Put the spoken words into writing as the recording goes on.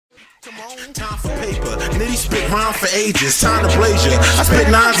Time for paper, Nitty spit rhyme for ages. Time to blaze ya, I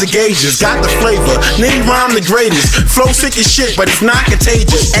spit nines and gauges. Got the flavor, Nitty rhyme the greatest. Flow sick as shit, but it's not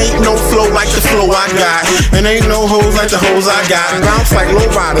contagious. Ain't no flow like the flow I got, and ain't no hoes like the hoes I got. Bounce like low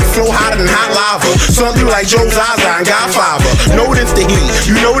riders, flow hotter than hot lava. Something like Joe Zaza and Godfather. Notice the heat,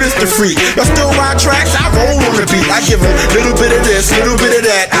 you notice the freak. Y'all still ride tracks, I roll on the beat. I give them little bit of this, little bit of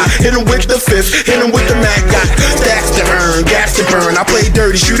that. I hit them with the fifth, hit them with the Mac. Got stacks to earn, gas to burn. I play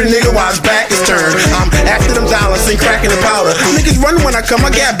dirty, shoot a nigga while his back is turned. I'm after them dollars and cracking the powder. Niggas running when I come,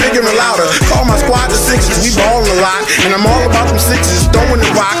 I got bigger and louder. Call my squad the sixes, we ballin' a lot. And I'm all about them sixes, throwing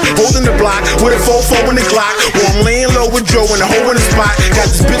the rock, holding the block, with a 4-4 in the Glock. Or I'm laying low with Joe in the hole in the spot.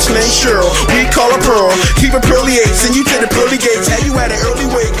 Got this bitch named Cheryl, we call her Pearl. Keep her pearly eight, send you to the pearly gates. Have you at an early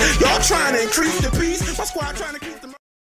wake? Y'all trying to increase the